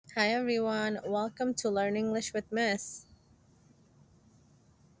Hi everyone, welcome to Learn English with Miss.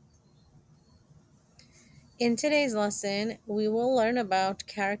 In today's lesson, we will learn about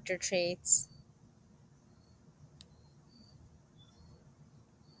character traits.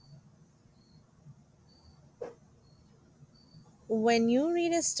 When you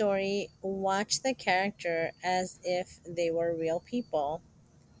read a story, watch the character as if they were real people,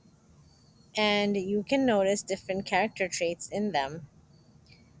 and you can notice different character traits in them.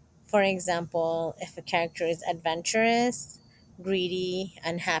 For example, if a character is adventurous, greedy,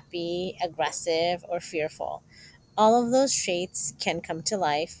 unhappy, aggressive, or fearful, all of those traits can come to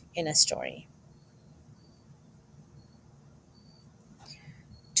life in a story.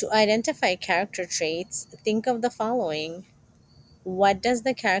 To identify character traits, think of the following. What does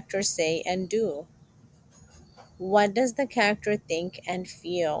the character say and do? What does the character think and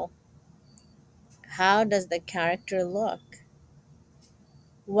feel? How does the character look?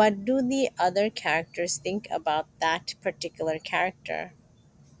 What do the other characters think about that particular character?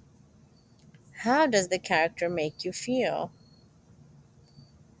 How does the character make you feel?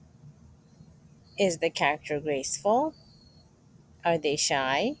 Is the character graceful? Are they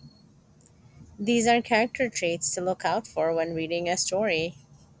shy? These are character traits to look out for when reading a story.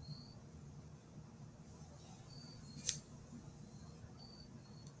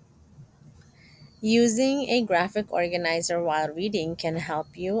 Using a graphic organizer while reading can help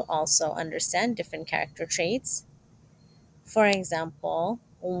you also understand different character traits. For example,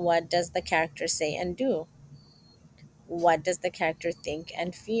 what does the character say and do? What does the character think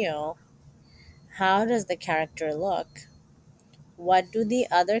and feel? How does the character look? What do the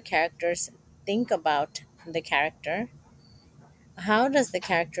other characters think about the character? How does the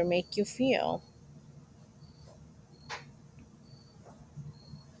character make you feel?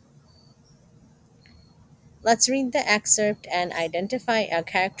 Let's read the excerpt and identify a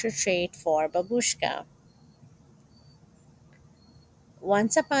character trait for baboushka.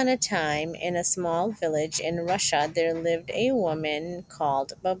 Once upon a time, in a small village in Russia, there lived a woman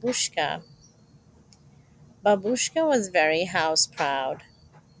called Baboushka. Baboushka was very house proud.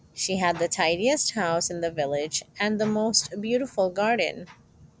 She had the tidiest house in the village and the most beautiful garden.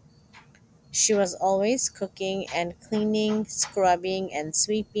 She was always cooking and cleaning, scrubbing and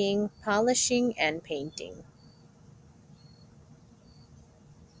sweeping, polishing and painting.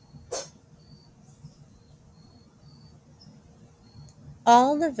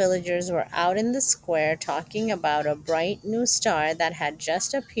 All the villagers were out in the square talking about a bright new star that had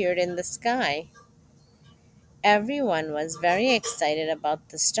just appeared in the sky. Everyone was very excited about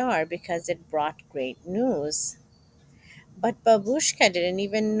the star because it brought great news. But Babushka didn't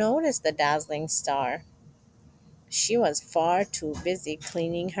even notice the dazzling star. She was far too busy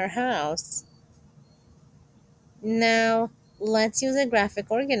cleaning her house. Now, let's use a graphic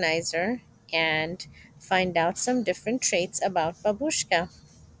organizer and find out some different traits about Babushka.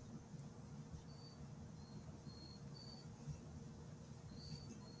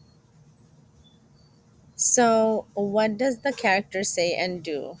 So, what does the character say and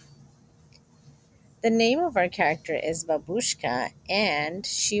do? The name of our character is Babushka, and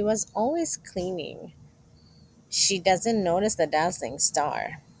she was always cleaning. She doesn't notice the dazzling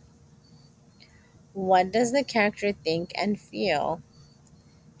star. What does the character think and feel?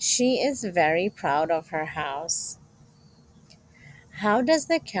 She is very proud of her house. How does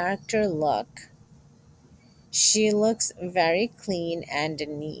the character look? She looks very clean and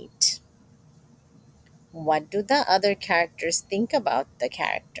neat. What do the other characters think about the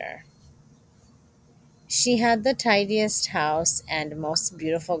character? She had the tidiest house and most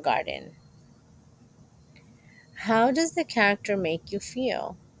beautiful garden. How does the character make you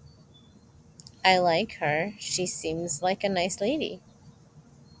feel? I like her. She seems like a nice lady.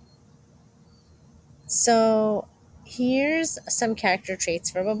 So, here's some character traits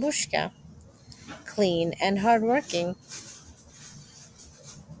for Babushka: clean and hardworking.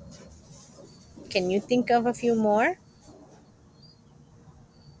 Can you think of a few more?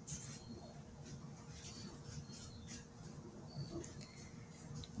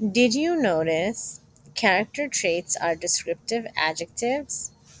 Did you notice character traits are descriptive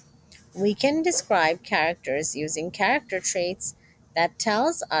adjectives? We can describe characters using character traits that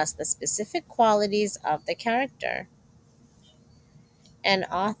tells us the specific qualities of the character. An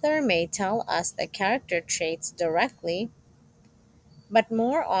author may tell us the character traits directly, but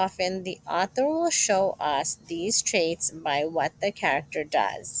more often the author will show us these traits by what the character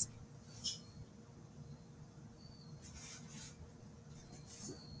does.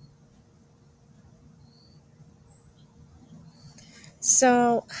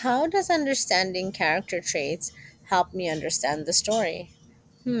 So, how does understanding character traits help me understand the story?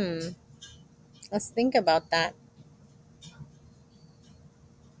 Hmm, let's think about that.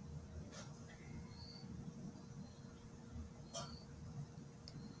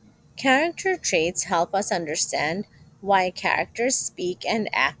 Character traits help us understand why characters speak and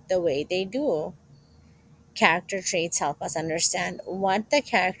act the way they do. Character traits help us understand what the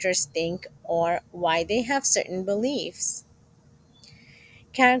characters think or why they have certain beliefs.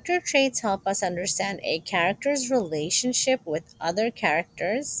 Character traits help us understand a character's relationship with other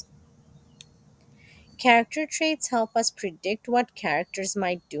characters. Character traits help us predict what characters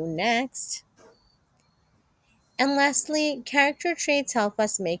might do next. And lastly, character traits help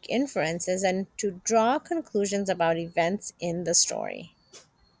us make inferences and to draw conclusions about events in the story.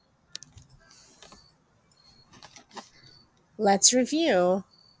 Let's review.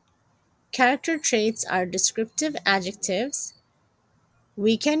 Character traits are descriptive adjectives.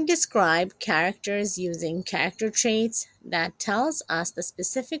 We can describe characters using character traits that tells us the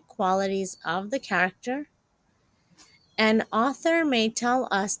specific qualities of the character. An author may tell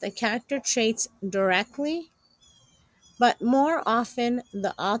us the character traits directly, but more often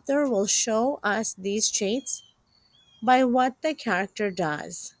the author will show us these traits by what the character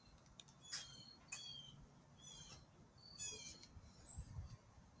does.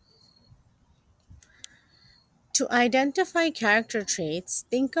 To identify character traits,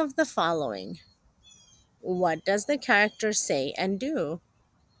 think of the following. What does the character say and do?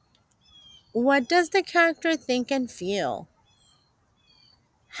 What does the character think and feel?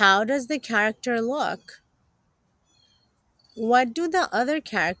 How does the character look? What do the other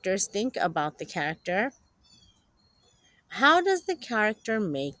characters think about the character? How does the character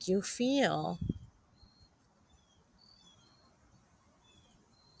make you feel?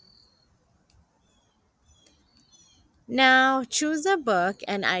 Now, choose a book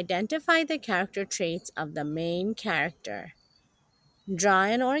and identify the character traits of the main character. Draw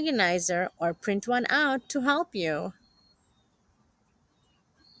an organizer or print one out to help you.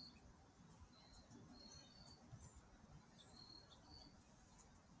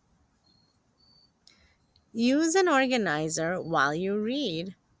 Use an organizer while you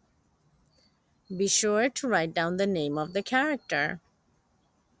read. Be sure to write down the name of the character.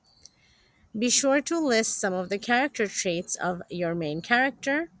 Be sure to list some of the character traits of your main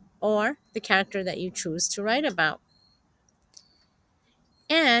character or the character that you choose to write about.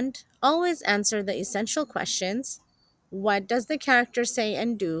 And always answer the essential questions. What does the character say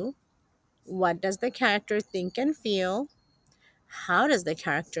and do? What does the character think and feel? How does the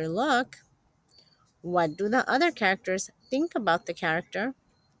character look? What do the other characters think about the character?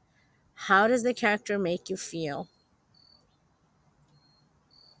 How does the character make you feel?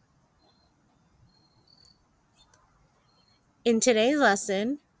 In today's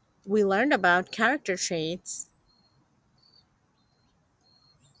lesson, we learned about character traits.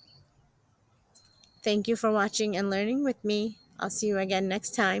 Thank you for watching and learning with me. I'll see you again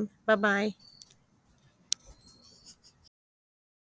next time. Bye bye.